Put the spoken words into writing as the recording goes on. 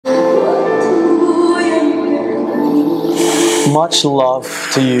Much love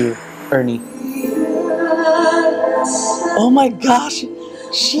to you, Ernie. Oh my gosh,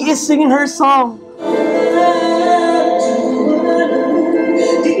 she is singing her song.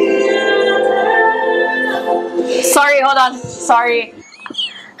 Sorry, hold on. Sorry.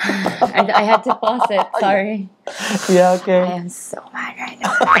 I had to pause it. Sorry. Yeah, okay. I am so mad right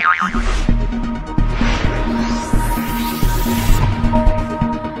now.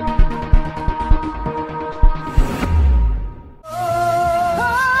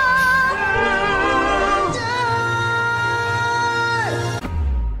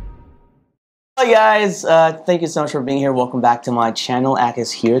 Hi guys, thank you so much for being here. Welcome back to my channel. Ak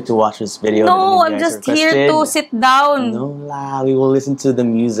is here to watch this video. No, I'm just here to sit down. No la, we will listen to the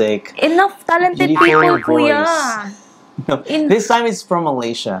music. Enough talented Beautiful people, kuya. No, this time it's from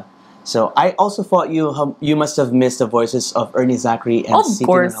Malaysia. So I also thought you must have missed the voices of Ernie, Zakri, and Siti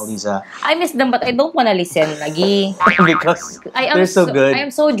and Nurhaliza. I miss them, but I don't wanna listen lagi. Because they're so good. I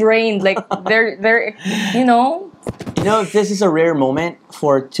am so drained. Like they're you know. You know, this is a rare moment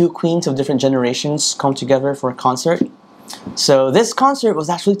for two queens of different generations come together for a concert. So this concert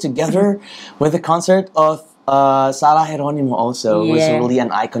was actually together with the concert of Sarah Geronimo also, who is really an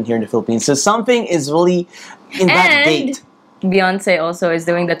icon here in the Philippines. So something is really in that date. Beyonce also is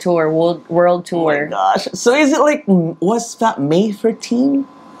doing the tour, world tour. Oh my gosh. So is it like, was that May 13?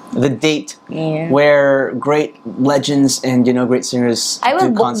 The date where great legends and great singers I will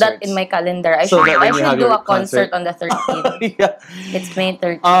do book concerts. that in my calendar. I So should do a concert on the 13th. Yeah. It's May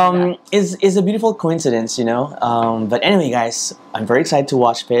 13th. Is a beautiful coincidence, But anyway, guys, I'm very excited to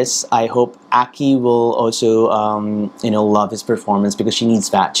watch this. I hope Aki will also, love his performance because she needs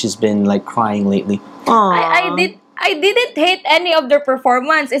that. She's been like crying lately. I didn't hate any of their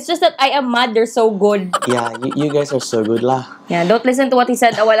performance. It's just that I am mad they're so good. Yeah, you guys are so good lah. Yeah, don't listen to what he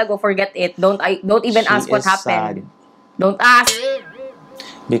said a while ago. Forget it. Don't even ask what happened. Sad. Don't ask.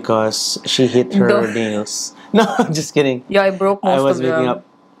 Because she hit her nails. No, just kidding. Yeah, I broke most of them. I was making up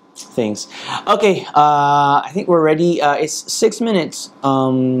things. Okay, I think we're ready. It's 6 minutes.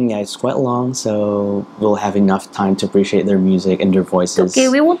 Yeah, it's quite long, so we'll have enough time to appreciate their music and their voices. Okay,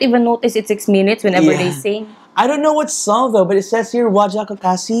 we won't even notice it's 6 minutes whenever they sing. I don't know what song though, but it says here Wajah,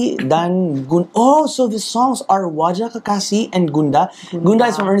 Kekasih dan Gundah. Oh, so the songs are Wajah, Kekasih and Gundah. Gundah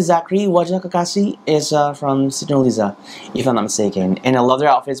is from Ernie, Zakri. Wajah, Kekasih is from Siti, if I'm not mistaken. And I love their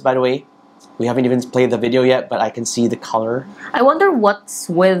outfits, by the way. We haven't even played the video yet, but I can see the color. I wonder what's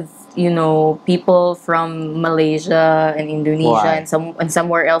with people from Malaysia and Indonesia and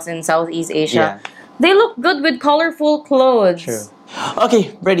somewhere else in Southeast Asia. Yeah. They look good with colorful clothes. True.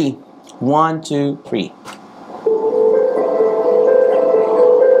 Okay, ready. 1, 2, 3.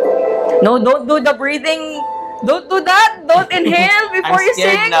 No, don't do the breathing. Don't do that. Don't inhale before you sing.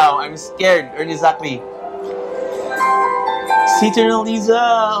 I'm scared now. I'm scared. Ernie, Zakri. Siti, Nurhaliza.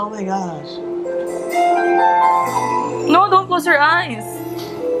 Oh my gosh. No, don't close your eyes.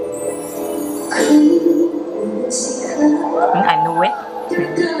 I know it.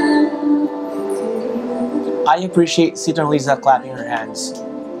 I appreciate Siti Nurhaliza clapping her hands.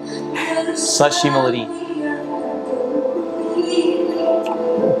 Such humility.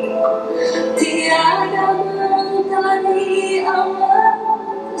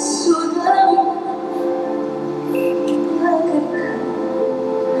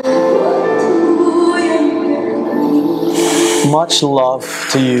 Much love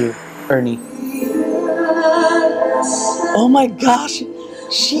to you, Ernie. Oh my gosh,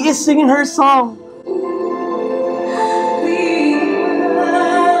 she is singing her song.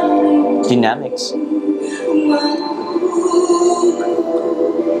 Dynamics.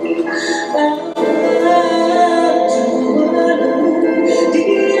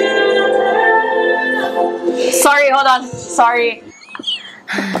 Sorry, hold on. Sorry.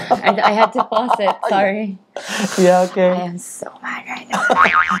 I had to pause it. Sorry. Yeah, okay. I am so mad right now.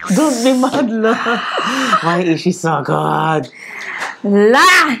 Don't be mad, la. Why is she so good?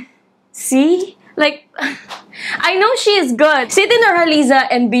 La! See? Like, I know she is good. Siti, Nurhaliza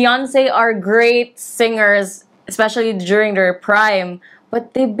and Beyonce are great singers, especially during their prime.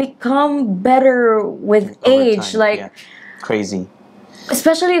 But they become better with age. Like, crazy.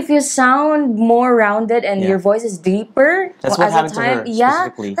 Especially if you sound more rounded and your voice is deeper. That's what happened to her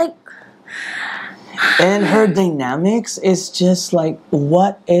specifically. Like, and her dynamics is just like,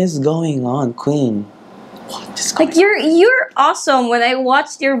 what is going on, Queen? What is going on? You're awesome. When I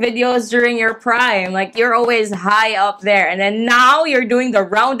watched your videos during your prime, like you're always high up there, and then now you're doing the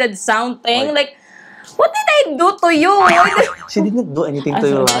rounded sound thing. Like what did I do to you? She didn't do anything to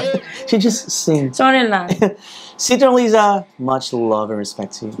you, lah. She just sing. Sorry lang. Siti Nurhaliza, much love and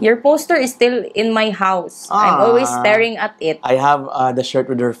respect to you. Your poster is still in my house. I'm always staring at it. I have the shirt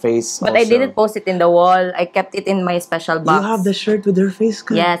with her face. But I didn't post it in the wall. I kept it in my special box. You have the shirt with her face?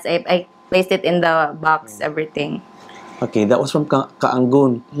 Ka? Yes, I placed it in the box, everything. Okay, that was from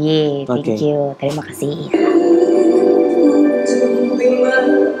Kaanggun. Yeah, thank Okay. you. Terima kasih.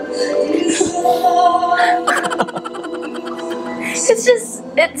 It's just,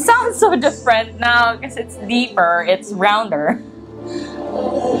 it sounds so different now because it's deeper, it's rounder.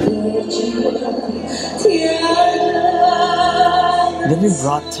 The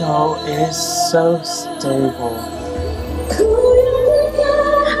vibrato is so stable.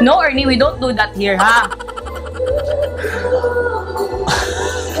 No, Ernie, we don't do that here, ha?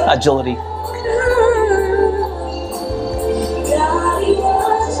 Agility.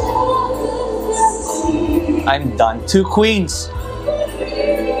 I'm done. 2 queens.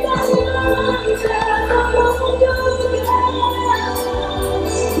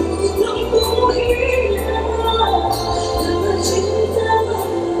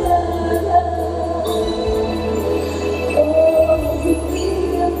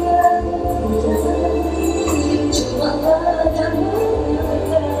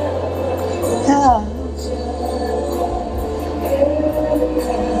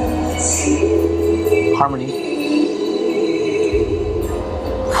 Harmony.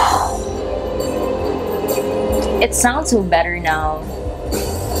 It sounds so better now.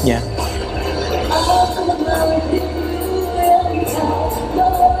 Yeah.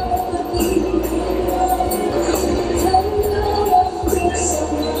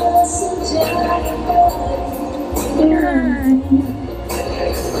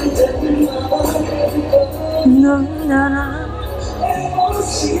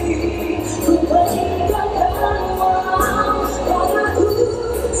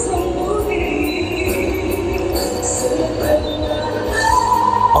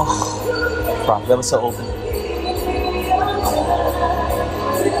 Oh, wow, that was so open.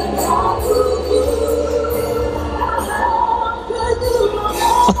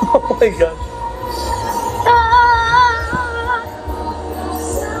 Oh my god.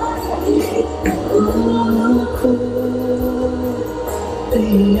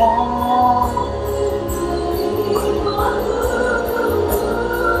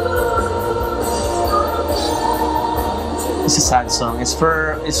 It's a sad song. It's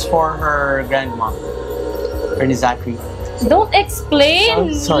for her grandma, Ernie Zakri. Don't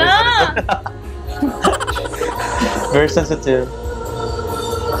explain! Sorry. Na! Very sensitive.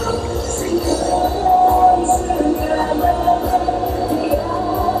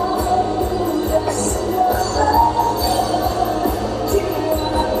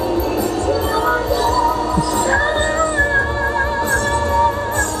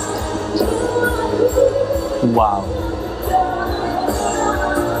 Wow.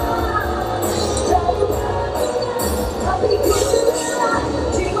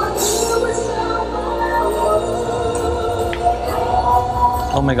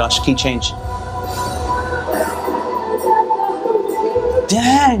 Oh my gosh, key change.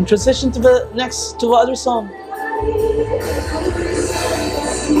 Dang, transition to the other song.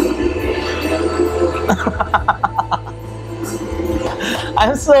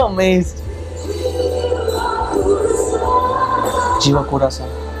 I'm so amazed. Jiwa Kurasa.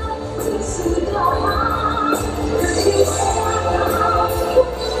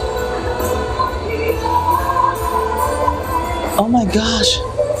 Oh my gosh.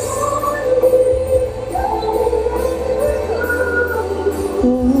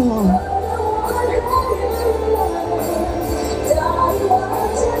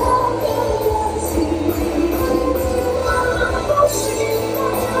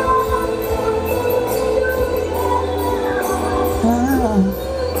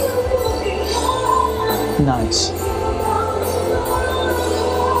 Nice.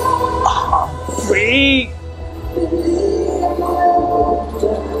 Oh, free.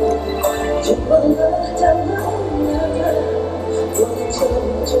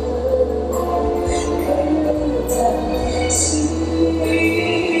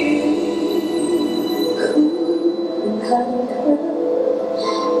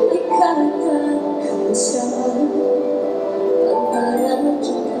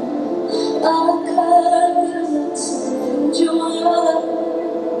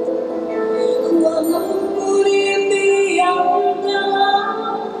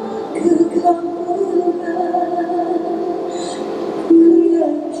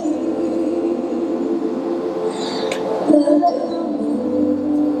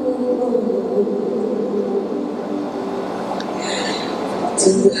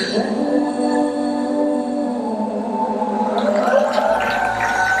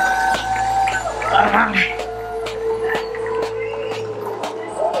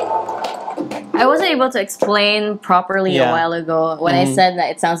 able to explain properly a Yeah. while ago when I said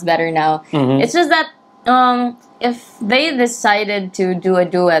that it sounds better now. It's just that if they decided to do a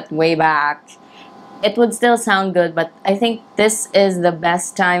duet way back, it would still sound good, but I think this is the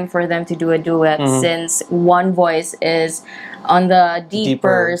best time for them to do a duet since one voice is on the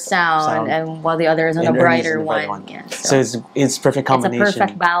deeper sound and while the other is on the brighter one. Yeah, so it's perfect combination. It's a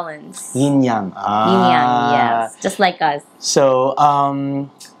perfect balance. Yin yang. Yin yang, yes. Just like us. So,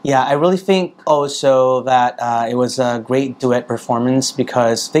 yeah, I really think also that it was a great duet performance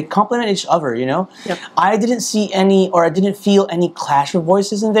because they complement each other, you know? Yep. I didn't see any, or I didn't feel any clash of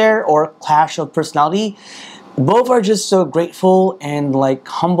voices in there or clash of personality. Both are just so grateful and like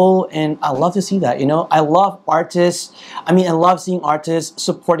humble, and I love to see that, you know? I love artists, I love seeing artists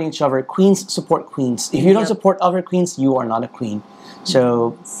supporting each other. Queens support queens. If you don't support other queens, you are not a queen.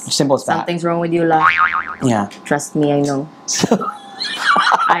 So, simple as that. Something's wrong with you, La. Yeah. Trust me, I know.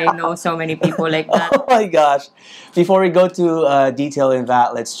 I know so many people like that. Oh my gosh. Before we go to detail in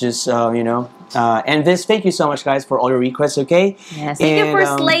that, let's just, end this. Thank you so much, guys, for all your requests, okay? Yes, thank you for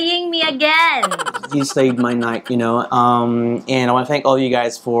slaying me again. You slayed my night, you know. And I want to thank all you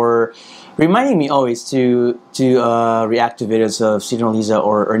guys for reminding me always to react to videos of Siti Nurhaliza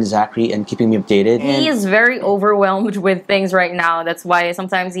or Ernie Zakri and keeping me updated. He is very overwhelmed with things right now. That's why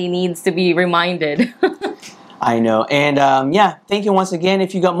sometimes he needs to be reminded. I know. And yeah, thank you once again.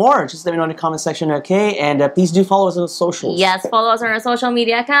 If you got more, just let me know in the comment section, okay? And please do follow us on the socials. Yes, follow us on our social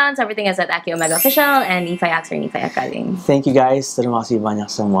media accounts. Everything is at Aki Omega Official and Nephi Acts or Nephi Akaling. Thank you guys. Terima kasih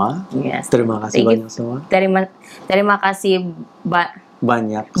banyak semua. Yes. Terima kasih banyak semua. Terima kasih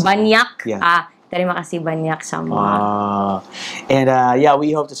Banyak. banyak. Yeah. Terima kasih banyak semua. And yeah,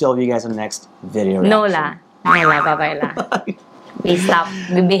 we hope to see all of you guys on the next video. No la. No la. Bye-bye la. We stop.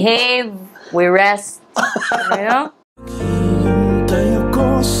 We behave. We rest. You know?